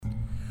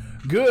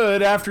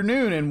Good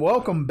afternoon and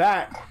welcome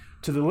back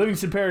to the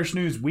Livingston Parish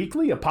News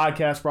Weekly, a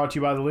podcast brought to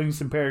you by the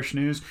Livingston Parish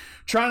News.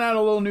 Trying out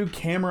a little new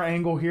camera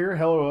angle here.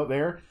 Hello up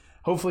there.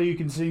 Hopefully you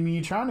can see me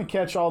trying to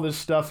catch all this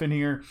stuff in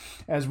here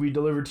as we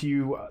deliver to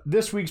you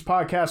this week's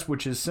podcast,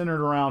 which is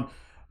centered around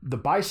the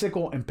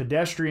Bicycle and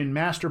Pedestrian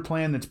Master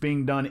Plan that's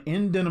being done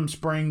in Denham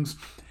Springs.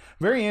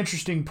 Very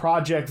interesting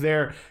project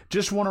there.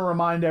 Just want to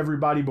remind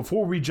everybody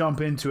before we jump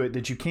into it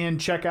that you can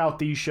check out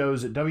these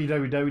shows at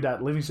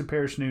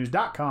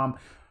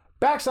www.livingstonparishnews.com/podcast.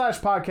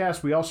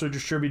 We also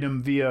distribute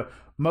them via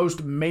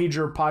most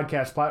major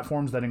podcast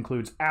platforms. That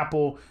includes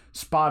Apple,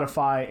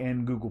 Spotify,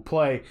 and Google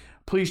Play.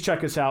 Please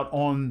check us out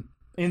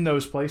in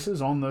those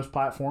places, on those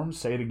platforms.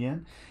 Say it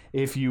again,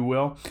 if you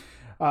will.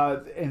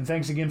 And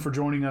thanks again for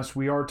joining us.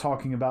 We are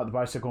talking about the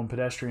Bicycle and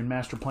Pedestrian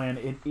Master Plan.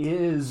 It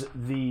is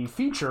the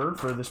feature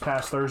for this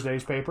past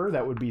Thursday's paper.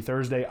 That would be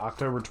Thursday,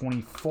 October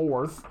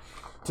 24th.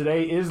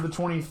 Today is the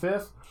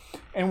 25th.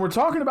 And we're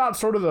talking about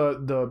sort of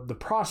the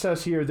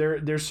process here.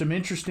 There's some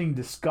interesting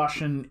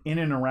discussion in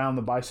and around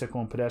the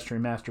Bicycle and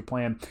Pedestrian Master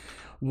Plan.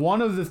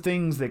 One of the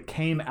things that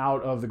came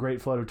out of the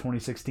Great Flood of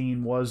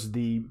 2016 was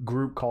the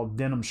group called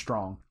Denham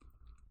Strong.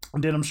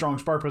 Denham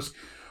Strong's purpose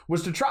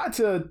was to try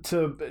to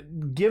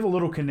give a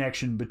little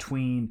connection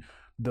between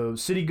the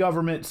city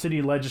government,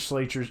 city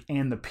legislatures,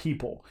 and the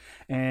people.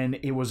 And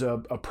it was a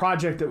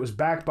project that was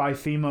backed by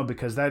FEMA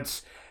because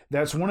that's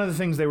one of the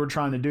things they were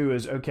trying to do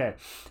is, okay,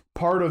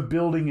 part of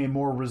building a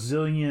more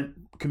resilient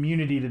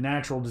community to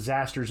natural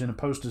disasters in a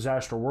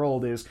post-disaster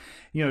world is,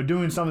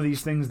 doing some of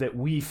these things that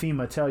we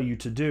FEMA tell you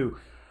to do.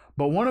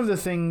 But one of the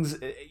things,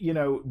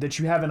 that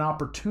you have an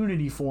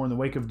opportunity for in the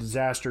wake of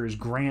disaster is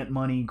grant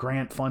money,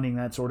 grant funding,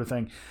 that sort of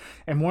thing.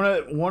 And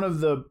one of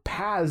the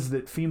paths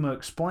that FEMA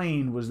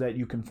explained was that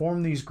you can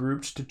form these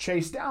groups to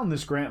chase down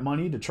this grant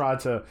money to try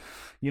to,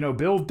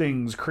 build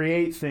things,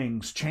 create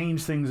things,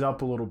 change things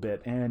up a little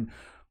bit. And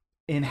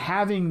in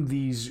having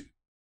these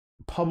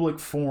public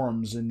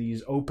forums and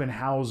these open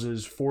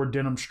houses for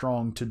Denham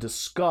Strong to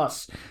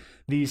discuss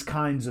these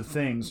kinds of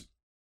things,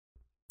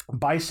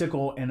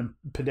 bicycle and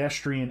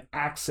pedestrian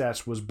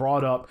access was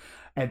brought up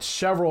at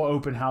several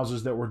open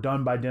houses that were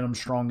done by Denham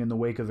Strong in the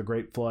wake of the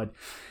Great Flood.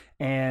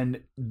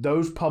 And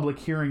those public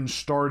hearings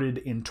started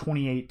in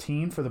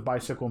 2018 for the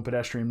Bicycle and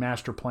Pedestrian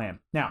Master Plan.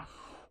 Now,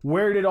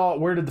 where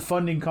did the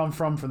funding come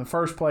from the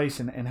first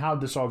place, and how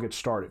did this all get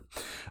started?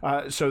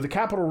 So the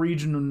Capital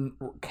Region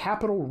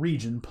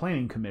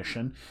Planning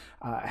Commission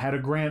had a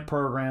grant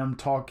program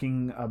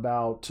talking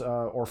about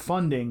or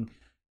funding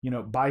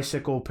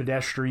bicycle,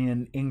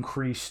 pedestrian,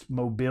 increased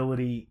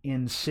mobility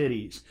in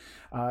cities.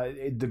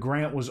 The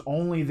grant was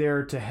only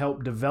there to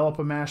help develop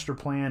a master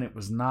plan. It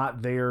was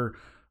not there,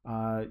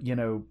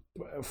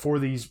 for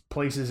these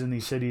places in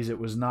these cities. It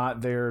was not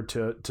there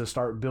to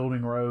start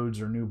building roads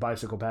or new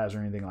bicycle paths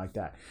or anything like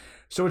that.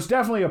 So it's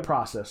definitely a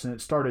process, and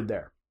it started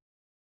there.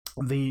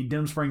 The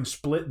Denham Springs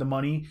split the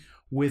money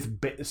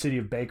with the city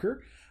of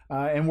Baker.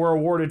 And we're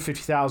awarded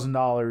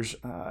 $50,000,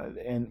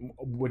 and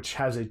which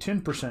has a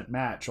 10%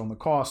 match on the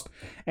cost,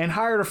 and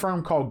hired a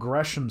firm called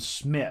Gresham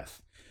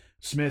Smith.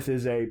 Smith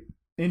is a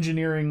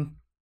engineering,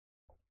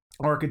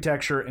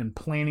 architecture, and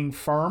planning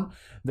firm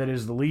that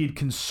is the lead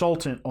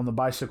consultant on the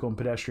Bicycle and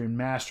Pedestrian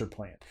Master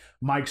Plan.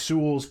 Mike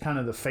Sewell's kind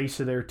of the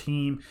face of their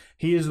team.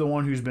 He is the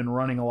one who's been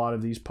running a lot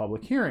of these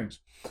public hearings.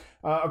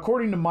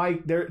 According to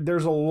Mike,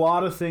 there's a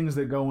lot of things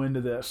that go into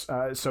this.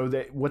 So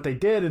what they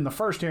did in the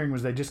first hearing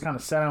was they just kind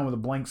of sat down with a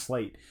blank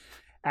slate,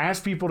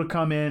 asked people to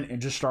come in and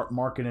just start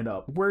marking it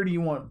up. Where do you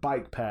want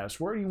bike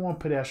paths? Where do you want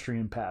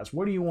pedestrian paths?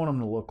 What do you want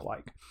them to look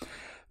like?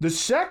 The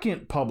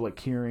second public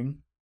hearing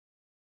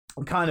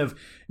kind of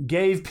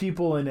gave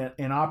people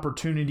an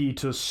opportunity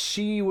to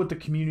see what the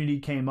community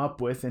came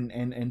up with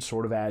and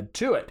sort of add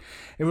to it.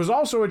 It was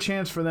also a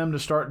chance for them to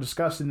start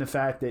discussing the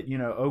fact that,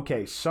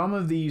 okay, some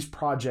of these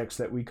projects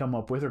that we come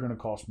up with are going to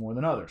cost more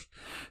than others.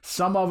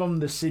 Some of them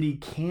the city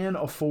can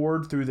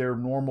afford through their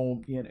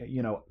normal,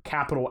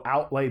 capital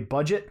outlay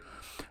budget,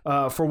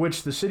 for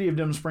which the city of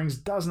Denham Springs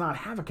does not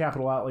have a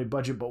capital outlay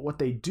budget, but what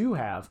they do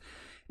have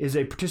is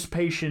a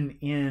participation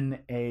in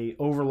a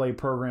overlay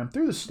program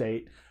through the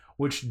state,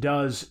 which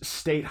does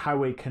state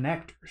highway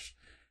connectors.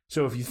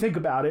 So if you think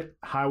about it,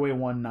 Highway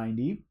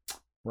 190,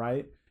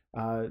 right?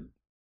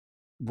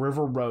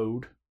 River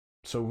Road.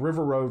 So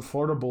River Road,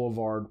 Florida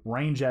Boulevard,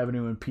 Range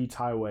Avenue, and Pete's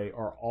Highway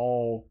are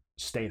all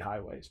state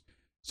highways.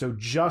 So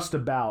just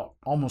about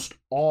almost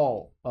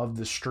all of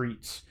the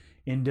streets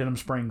in Denham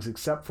Springs,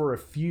 except for a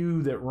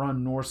few that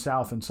run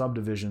north-south in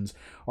subdivisions,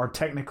 are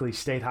technically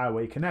state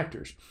highway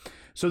connectors.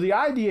 So the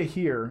idea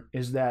here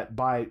is that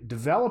by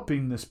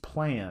developing this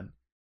plan,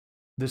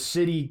 the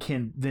city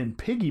can then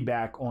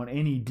piggyback on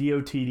any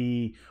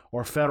DOTD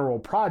or federal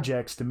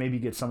projects to maybe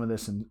get some of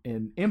this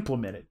and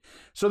implement it.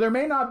 So there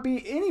may not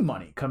be any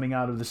money coming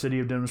out of the city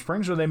of Denham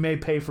Springs, or they may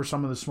pay for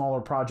some of the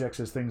smaller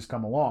projects as things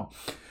come along.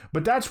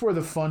 But that's where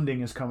the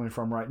funding is coming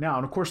from right now.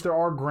 And of course, there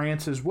are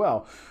grants as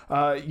well.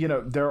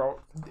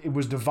 It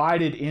was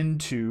divided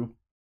into,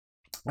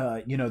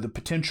 the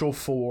potential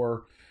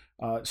for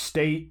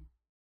state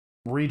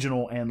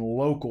regional and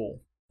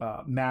local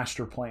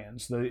master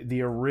plans,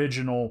 the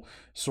original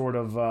sort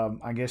of,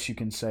 I guess you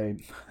can say,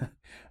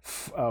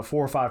 4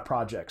 or 5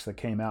 projects that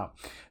came out.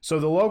 So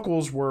the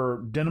locals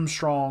were Denham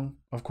Strong,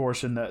 of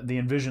course, in the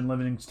Envision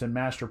Livingston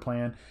Master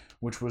Plan,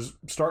 which was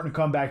starting to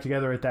come back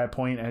together at that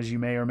point, as you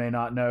may or may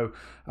not know.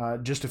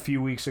 Just a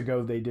few weeks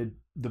ago,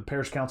 the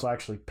Parish Council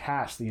actually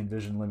passed the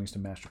Envision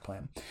Livingston Master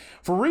Plan.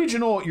 For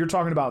regional, you're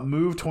talking about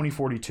Move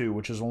 2042,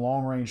 which is a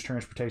long-range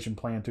transportation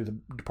plan through the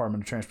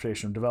Department of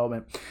Transportation and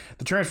Development,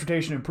 the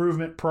Transportation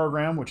Improvement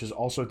Program, which is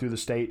also through the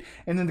state,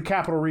 and then the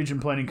Capital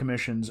Region Planning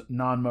Commission's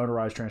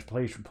Non-Motorized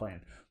Transportation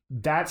Plan.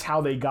 That's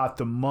how they got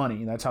the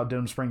money. That's how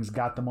Denham Springs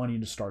got the money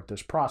to start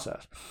this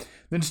process.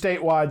 Then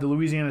statewide, the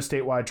Louisiana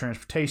Statewide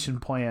Transportation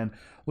Plan,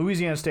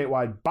 Louisiana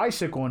Statewide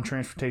Bicycle and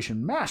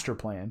Transportation Master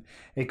Plan,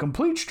 a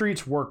Complete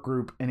Streets Work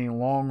Group, and a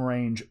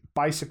long-range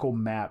bicycle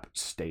map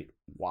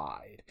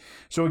statewide.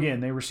 So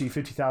again, they received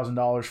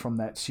 $50,000 from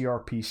that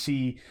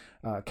CRPC,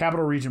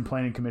 Capital Region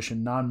Planning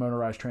Commission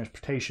Non-Motorized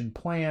Transportation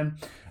Plan.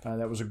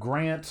 That was a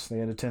grant. They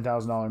had a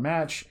 $10,000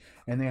 match,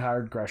 and they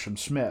hired Gresham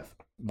Smith,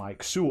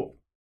 Mike Sewell.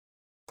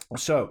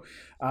 So,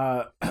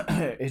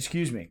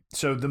 excuse me.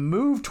 So the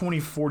Move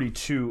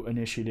 2042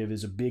 initiative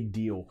is a big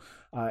deal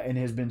and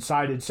has been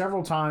cited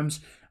several times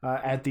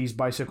at these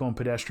bicycle and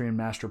pedestrian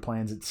master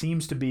plans. It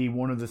seems to be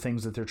one of the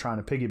things that they're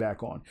trying to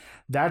piggyback on.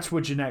 That's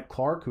what Jeanette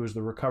Clark, who is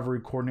the recovery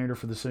coordinator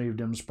for the city of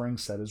Denham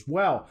Springs, said as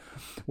well.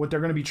 What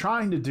they're going to be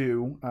trying to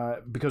do,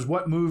 because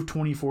what Move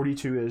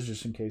 2042 is,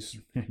 just in case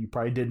you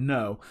probably didn't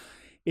know,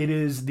 it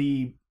is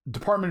the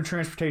Department of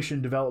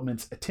Transportation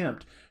Development's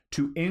attempt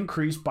to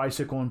increase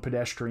bicycle and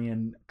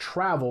pedestrian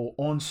travel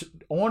on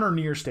or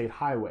near state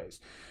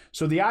highways.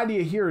 So the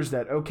idea here is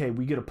that, okay,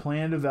 we get a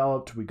plan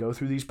developed, we go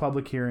through these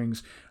public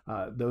hearings,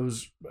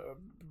 those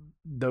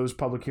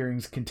public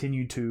hearings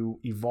continue to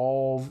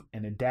evolve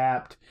and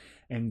adapt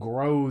and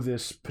grow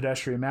this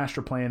pedestrian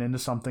master plan into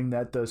something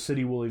that the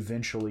city will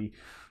eventually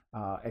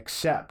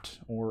accept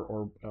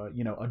or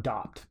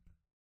adopt.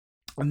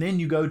 And then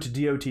you go to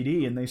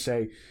DOTD and they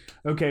say,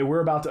 okay, we're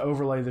about to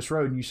overlay this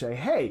road. And you say,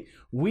 hey,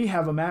 we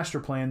have a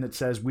master plan that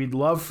says we'd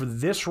love for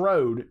this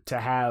road to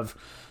have,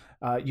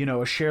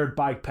 a shared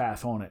bike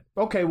path on it.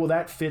 Okay, well,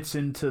 that fits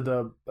into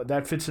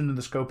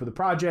the scope of the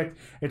project.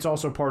 It's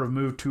also part of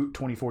Move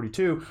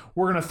 2042.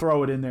 We're going to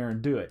throw it in there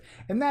and do it.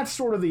 And that's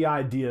sort of the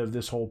idea of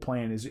this whole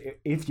plan is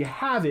if you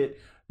have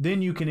it,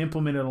 then you can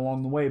implement it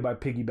along the way by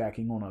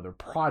piggybacking on other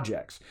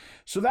projects.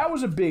 So that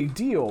was a big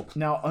deal.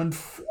 Now,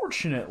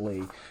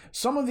 unfortunately,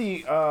 some of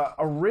the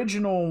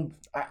original,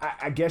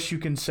 I guess you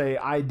can say,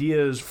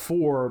 ideas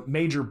for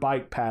major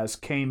bike paths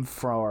came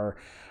from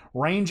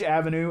Range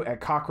Avenue at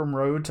Cockram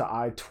Road to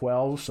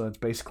I-12, so that's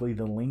basically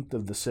the length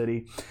of the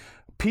city.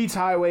 Pete's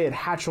Highway at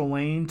Hatchell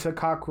Lane to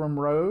Cockram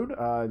Road,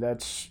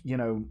 that's,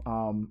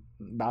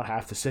 about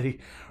half the city.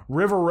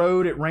 River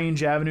Road at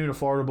Range Avenue to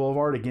Florida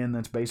Boulevard, again,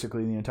 that's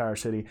basically the entire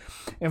city.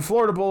 And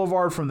Florida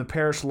Boulevard from the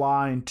Parish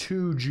Line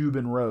to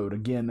Jubin Road,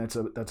 again, that's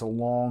a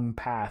long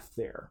path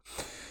there.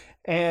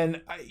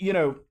 And,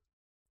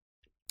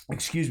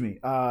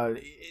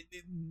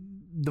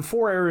 the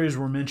 4 areas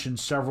were mentioned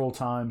several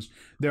times.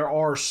 There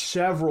are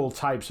several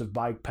types of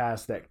bike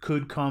paths that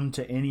could come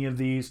to any of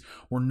these.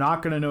 We're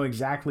not going to know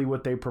exactly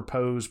what they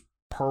propose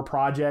per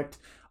project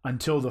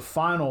until the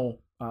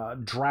final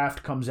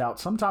draft comes out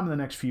sometime in the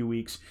next few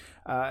weeks,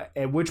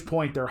 at which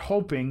point they're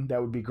hoping,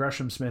 that would be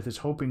Gresham Smith is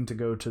hoping to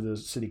go to the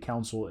city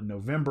council in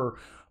November,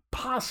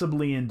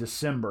 possibly in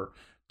December,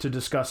 to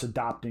discuss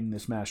adopting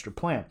this master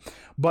plan.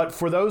 But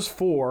for those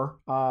 4,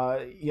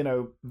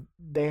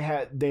 they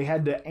had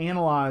to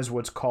analyze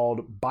what's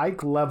called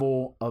bike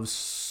level of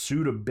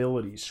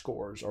suitability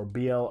scores, or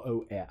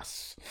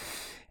BLOS.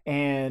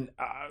 And,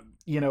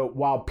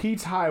 while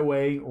Pete's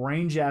Highway,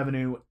 Range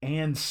Avenue,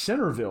 and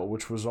Centerville,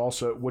 which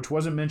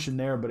wasn't mentioned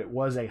there, but it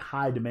was a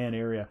high demand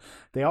area,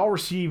 they all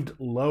received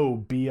low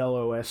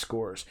BLOS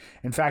scores.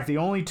 In fact, the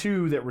only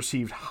 2 that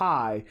received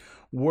high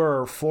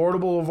were Florida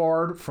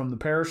Boulevard from the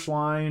Parish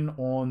Line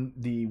on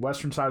the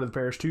western side of the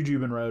parish to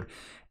Jubin Road,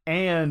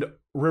 and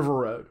River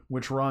Road,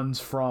 which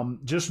runs from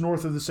just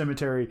north of the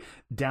cemetery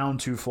down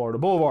to Florida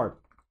Boulevard.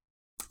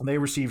 They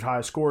received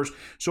high scores.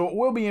 So it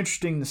will be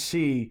interesting to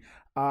see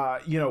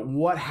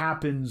what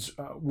happens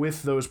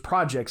with those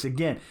projects.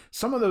 Again,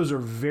 some of those are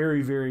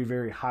very, very,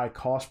 very high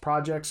cost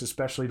projects,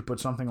 especially to put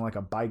something like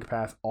a bike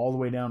path all the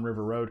way down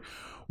River Road,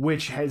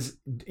 which has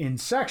in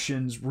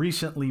sections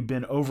recently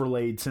been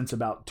overlaid since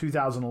about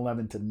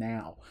 2011 to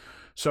now.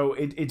 So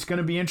it's going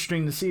to be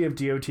interesting to see if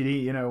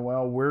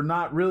DOTD, we're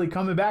not really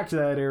coming back to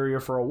that area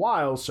for a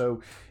while.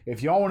 So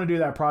if y'all want to do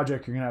that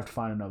project, you're going to have to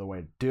find another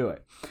way to do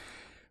it.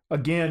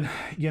 Again,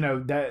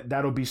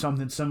 that'll be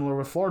something similar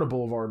with Florida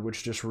Boulevard,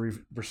 which just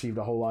received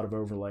a whole lot of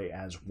overlay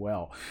as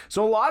well.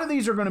 So a lot of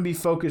these are going to be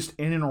focused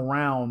in and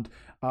around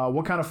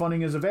what kind of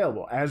funding is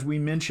available. As we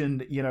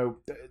mentioned,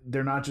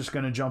 they're not just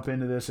going to jump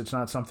into this. It's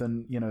not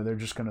something, they're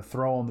just going to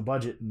throw on the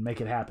budget and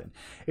make it happen.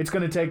 It's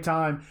going to take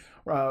time.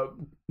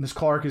 Ms.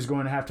 Clark is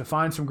going to have to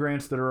find some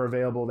grants that are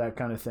available, that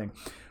kind of thing.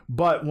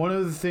 But one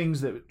of the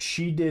things that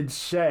she did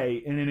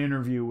say in an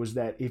interview was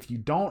that if you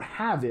don't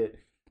have it,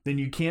 then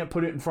you can't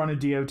put it in front of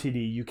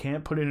DOTD. You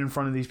can't put it in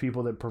front of these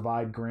people that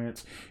provide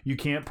grants. You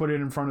can't put it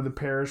in front of the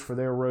parish for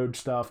their road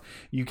stuff.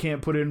 You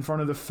can't put it in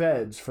front of the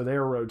feds for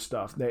their road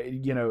stuff.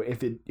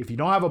 If you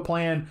don't have a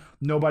plan,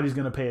 nobody's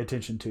going to pay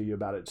attention to you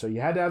about it. So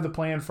you had to have the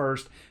plan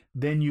first,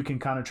 then you can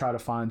kind of try to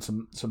find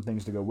some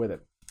things to go with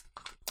it.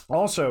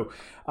 Also,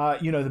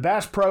 the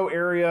Bass Pro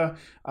area,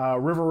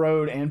 River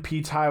Road and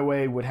Pete's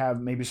Highway would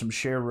have maybe some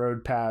shared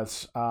road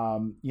paths,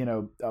 a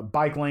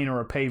bike lane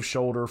or a paved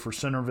shoulder for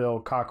Centerville,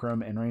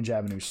 Cockram, and Range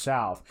Avenue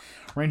South.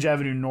 Range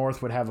Avenue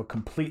North would have a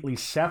completely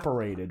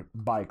separated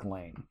bike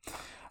lane.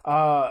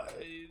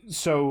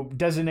 So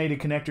designated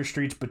connector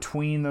streets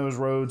between those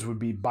roads would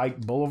be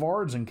bike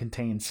boulevards and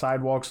contain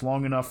sidewalks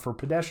long enough for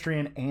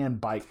pedestrian and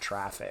bike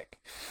traffic.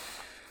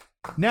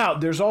 Now,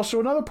 there's also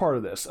another part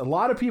of this. A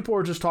lot of people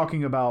are just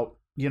talking about,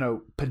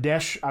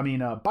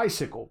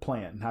 bicycle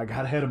plan. I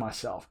got ahead of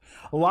myself.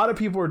 A lot of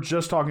people are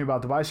just talking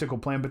about the bicycle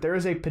plan, but there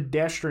is a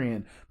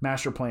pedestrian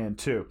master plan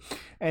too.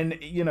 And,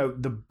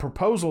 the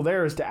proposal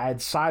there is to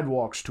add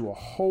sidewalks to a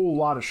whole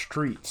lot of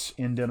streets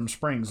in Denham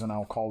Springs, and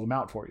I'll call them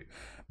out for you.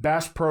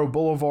 Bass Pro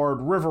Boulevard,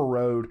 River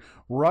Road,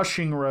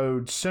 Rushing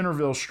Road,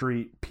 Centerville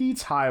Street,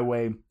 Pete's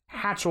Highway,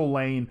 Hatchell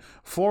Lane,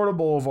 Florida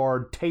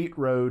Boulevard, Tate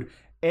Road,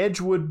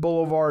 Edgewood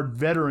Boulevard,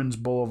 Veterans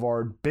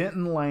Boulevard,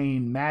 Benton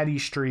Lane, Maddie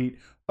Street,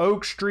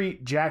 Oak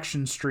Street,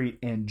 Jackson Street,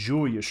 and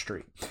Julia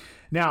Street.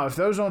 Now, if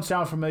those don't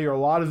sound familiar, a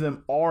lot of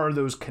them are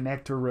those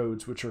connector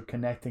roads, which are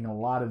connecting a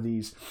lot of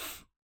these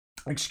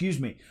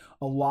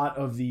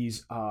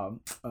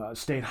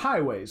state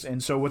highways.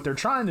 And so what they're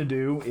trying to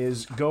do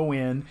is go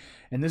in,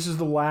 and this is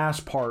the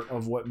last part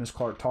of what Ms.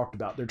 Clark talked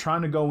about. They're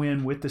trying to go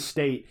in with the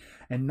state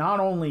and not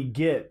only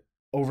get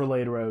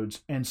overlaid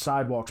roads and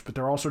sidewalks, but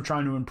they're also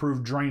trying to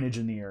improve drainage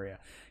in the area.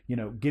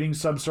 Getting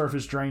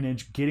subsurface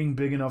drainage, getting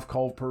big enough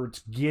culverts,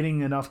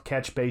 getting enough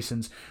catch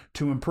basins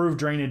to improve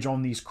drainage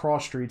on these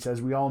cross streets.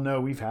 As we all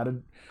know, we've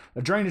had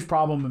a drainage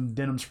problem in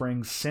Denham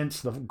Springs since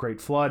the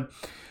Great Flood.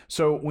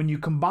 So when you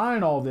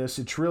combine all this,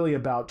 it's really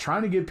about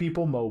trying to get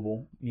people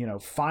mobile,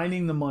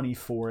 finding the money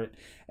for it,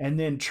 and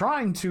then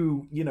trying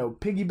to,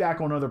 piggyback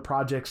on other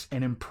projects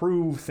and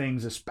improve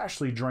things,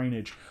 especially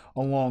drainage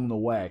along the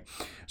way.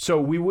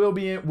 So we will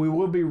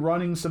be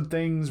running some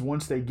things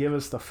once they give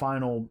us the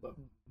final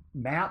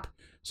map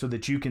so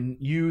that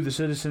you, the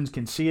citizens,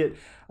 can see it.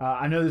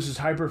 I know this is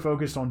hyper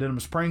focused on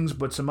Denham Springs,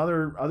 but some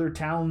other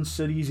towns,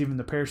 cities, even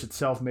the parish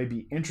itself may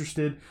be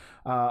interested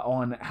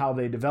on how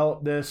they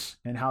develop this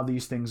and how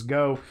these things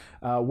go.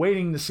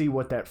 Waiting to see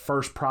what that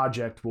first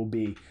project will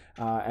be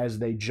as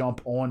they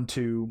jump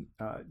onto,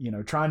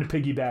 trying to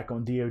piggyback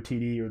on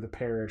DOTD or the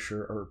parish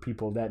or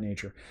people of that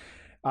nature.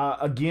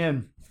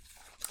 Again,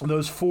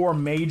 those four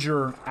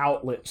major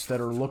outlets that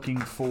are looking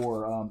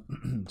for,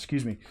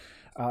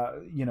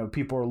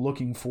 people are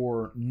looking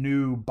for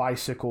new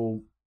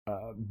bicycle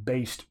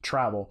based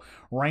travel.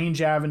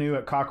 Range Avenue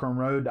at Cockram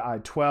Road to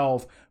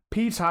I-12,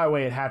 Pete's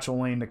Highway at Hatchell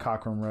Lane to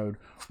Cockram Road,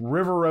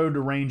 River Road to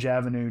Range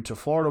Avenue to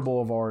Florida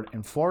Boulevard,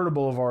 and Florida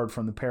Boulevard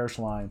from the parish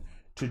line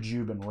to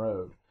Jubin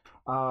Road.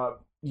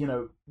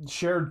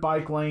 Shared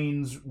bike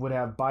lanes would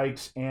have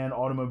bikes and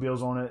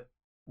automobiles on it,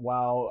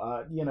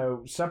 while,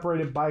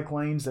 separated bike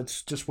lanes,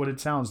 that's just what it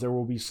sounds. There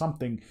will be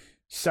something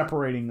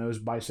separating those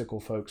bicycle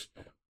folks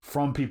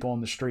from people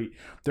on the street.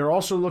 They're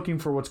also looking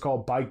for what's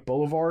called bike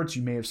boulevards.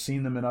 You may have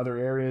seen them in other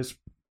areas.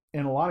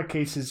 In a lot of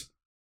cases,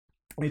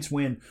 it's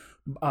when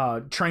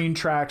train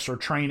tracks or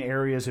train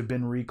areas have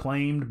been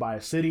reclaimed by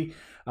a city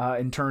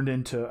and turned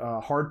into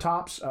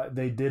hardtops.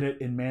 They did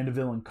it in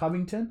Mandeville and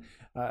Covington.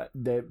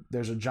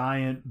 There's a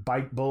giant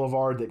bike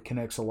boulevard that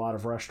connects a lot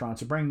of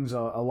restaurants. It brings a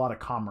lot of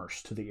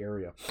commerce to the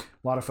area.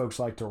 A lot of folks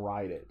like to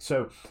ride it.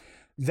 So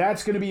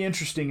that's going to be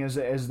interesting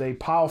as they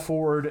pile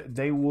forward.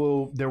 There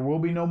will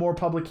be no more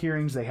public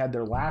hearings. They had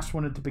their last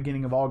one at the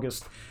beginning of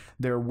August.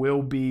 There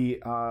will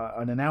be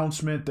an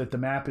announcement that the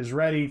map is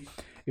ready.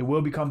 It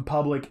will become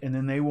public, and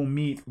then they will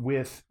meet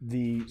with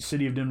the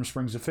City of Denham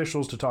Springs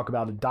officials to talk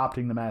about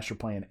adopting the master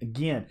plan.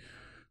 Again,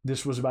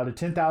 this was about a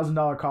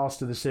 $10,000 cost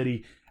to the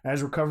city.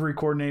 As Recovery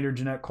Coordinator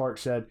Jeanette Clark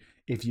said,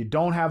 if you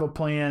don't have a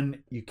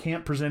plan, you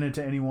can't present it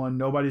to anyone.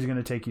 Nobody's going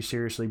to take you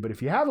seriously. But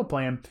if you have a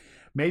plan,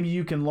 maybe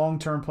you can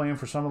long-term plan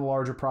for some of the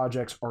larger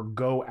projects or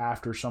go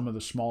after some of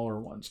the smaller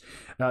ones.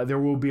 There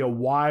will be a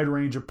wide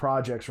range of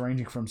projects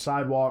ranging from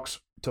sidewalks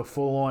to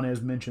full-on,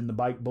 as mentioned, the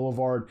bike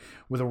boulevard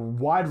with a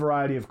wide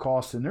variety of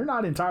costs. And they're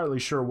not entirely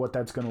sure what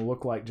that's going to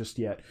look like just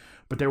yet.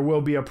 But there will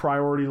be a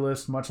priority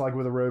list, much like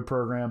with a road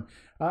program.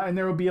 And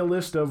there will be a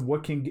list of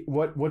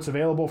what's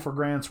available for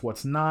grants,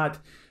 what's not,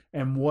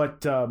 and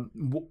what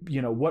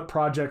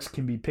projects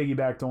can be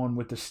piggybacked on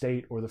with the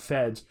state or the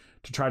feds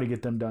to try to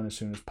get them done as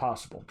soon as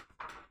possible.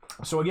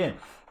 So again,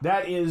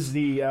 that is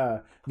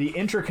the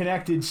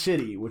interconnected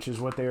city, which is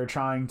what they are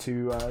trying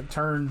to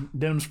turn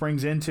Denham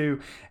Springs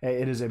into.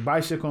 It is a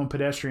bicycle and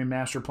pedestrian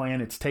master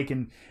plan. It's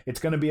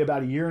going to be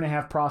about a 1.5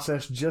 year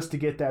process just to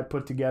get that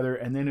put together,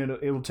 and then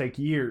it will take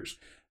years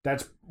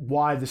That's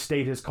why the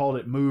state has called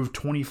it Move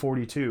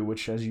 2042,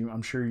 which,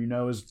 I'm sure you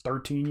know, is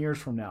 13 years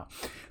from now.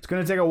 It's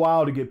going to take a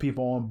while to get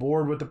people on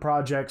board with the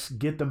projects,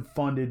 get them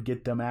funded,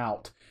 get them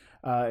out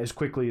as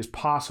quickly as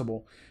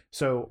possible.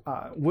 So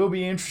will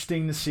be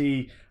interesting to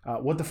see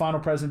what the final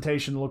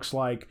presentation looks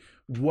like,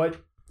 what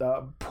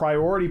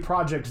priority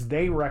projects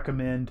they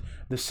recommend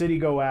the city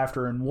go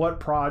after, and what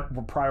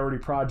priority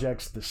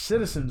projects the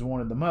citizens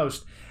wanted the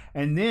most,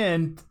 and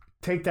then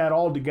take that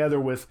all together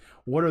with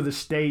what are the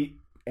state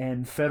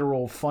and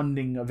federal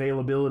funding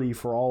availability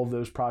for all of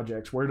those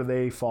projects. Where do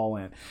they fall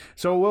in?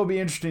 So it will be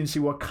interesting to see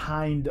what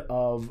kind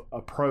of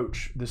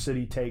approach the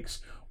city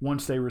takes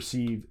once they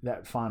receive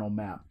that final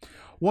map.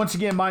 Once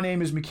again, my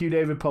name is McHugh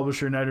David,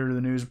 publisher and editor of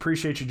the news.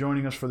 Appreciate you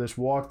joining us for this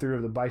walkthrough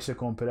of the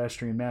Bicycle and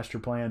Pedestrian Master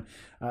Plan.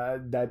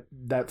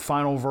 That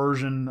final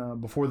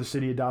version, before the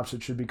city adopts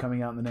it, should be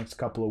coming out in the next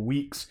couple of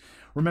weeks.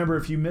 Remember,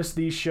 if you miss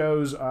these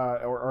shows,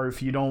 or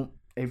if you don't,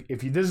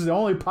 if this is the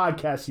only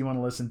podcast you want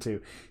to listen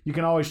to, you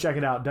can always check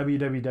it out,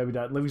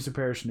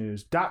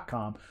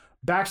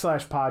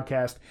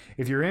 www.livingstonparishnews.com/podcast.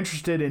 If you're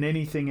interested in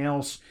anything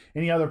else,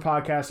 any other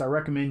podcasts, I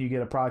recommend you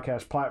get a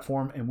podcast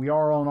platform, and we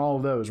are on all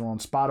of those. We're on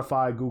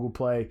Spotify, Google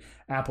Play,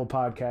 Apple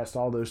Podcasts,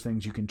 all those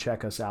things. You can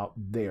check us out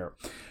there.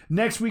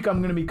 Next week, I'm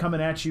going to be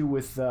coming at you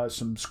with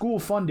some school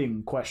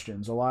funding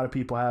questions. A lot of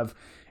people have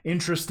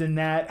interest in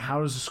that.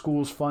 How is the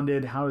schools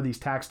funded? How are these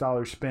tax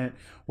dollars spent?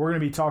 We're going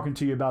to be talking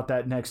to you about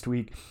that next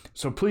week.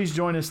 So please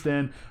join us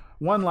then.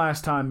 One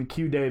last time,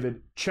 McHugh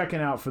David checking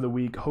out for the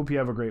week. Hope you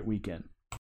have a great weekend.